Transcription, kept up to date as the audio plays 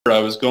I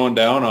was going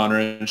down on her,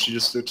 and she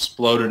just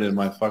exploded in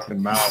my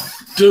fucking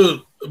mouth.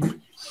 Dude,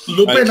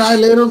 Lupe and I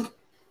let him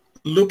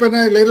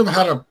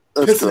had a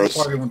pissing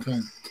party one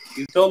time.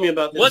 You told me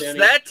about this. What's Danny.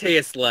 that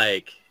taste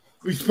like?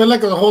 We spent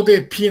like a whole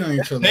day peeing on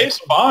each other. It tastes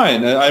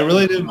fine. I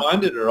really didn't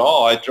mind it at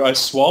all. I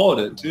swallowed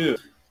it too.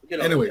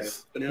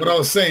 Anyways, what I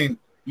was saying,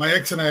 my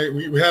ex and I,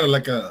 we had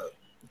like a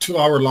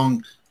 2-hour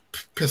long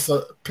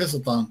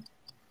piss-a-thon.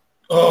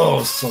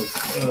 Oh, so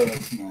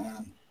good,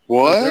 man.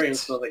 What?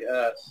 Smells like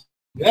ass.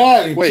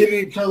 Yeah, you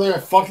kidding each other,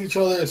 fuck each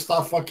other,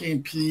 stop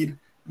fucking peed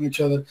on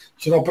each other.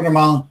 She'd open her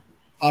mouth,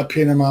 I'd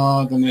pee in her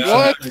mouth. And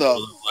what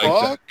the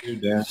fuck?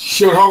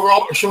 She would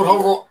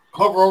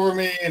hover over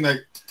me and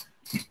like.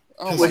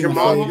 Oh, was your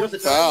mom was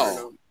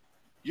foul?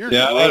 You're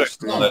I had a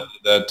girl that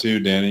did that too,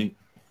 Danny.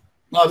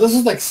 No, this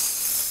is like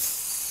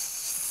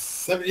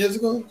 7 years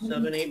ago.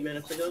 7-8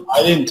 minutes ago.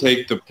 I didn't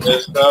take the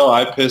piss though.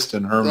 I pissed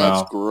in her mouth.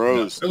 That's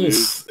gross, dude.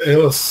 It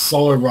was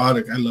so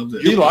erotic. I loved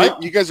it.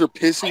 You guys are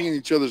pissing in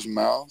each other's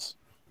mouths?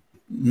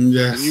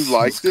 Yes. And you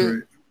liked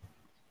it?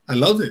 I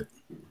loved it.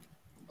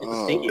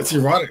 It's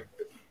erotic.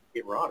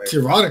 It's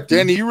erotic.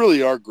 Danny, you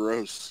really are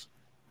gross.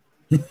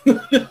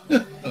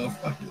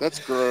 That's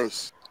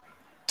gross.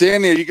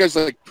 Danny, are you guys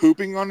like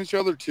pooping on each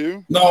other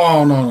too?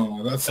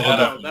 No. That's there's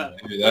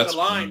a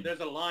line. There's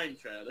a line,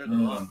 Chad. There's a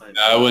line.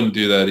 I wouldn't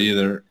do that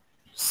either.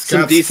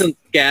 Some decent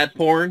scat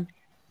porn.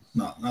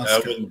 No, not I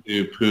wouldn't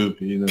do poop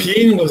either.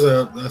 Peeing was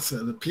the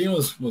peeing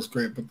was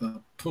great, but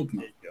the poop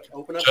no.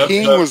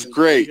 Peeing was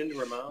great.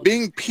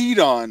 Being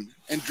peed on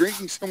and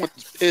drinking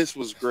someone's piss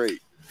was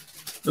great.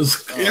 It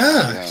was, she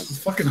was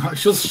fucking hot.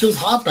 She was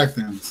hot back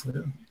then. So,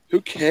 yeah. Who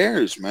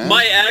cares, man?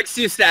 My ex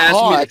used to ask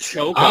me to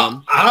choke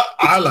him.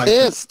 I like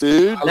this,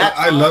 dude.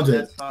 I loved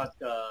it. I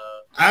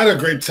had a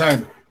great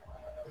time.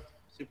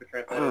 Super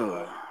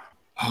transparent.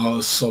 Oh, it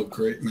was so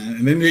great, man.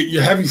 And then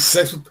you're having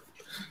sex with.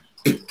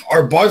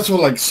 Our bodies were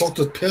like soaked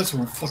with piss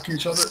and we're fucking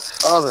each other.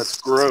 Oh,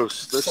 that's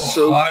gross. That's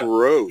so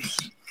gross.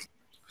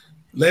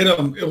 Later,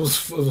 it was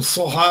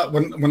so hot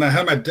when I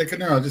had my dick in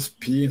there, I just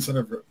pee instead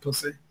of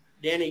pussy.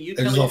 Danny, you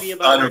telling me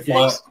about your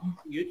dick?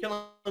 You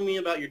telling me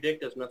about your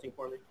dick does nothing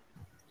for me.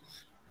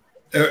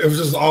 It was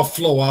just all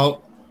flow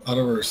out of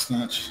her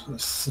snatch. It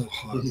was so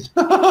hot.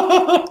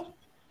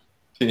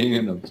 Peeing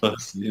in a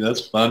pussy.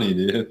 That's funny,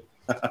 dude.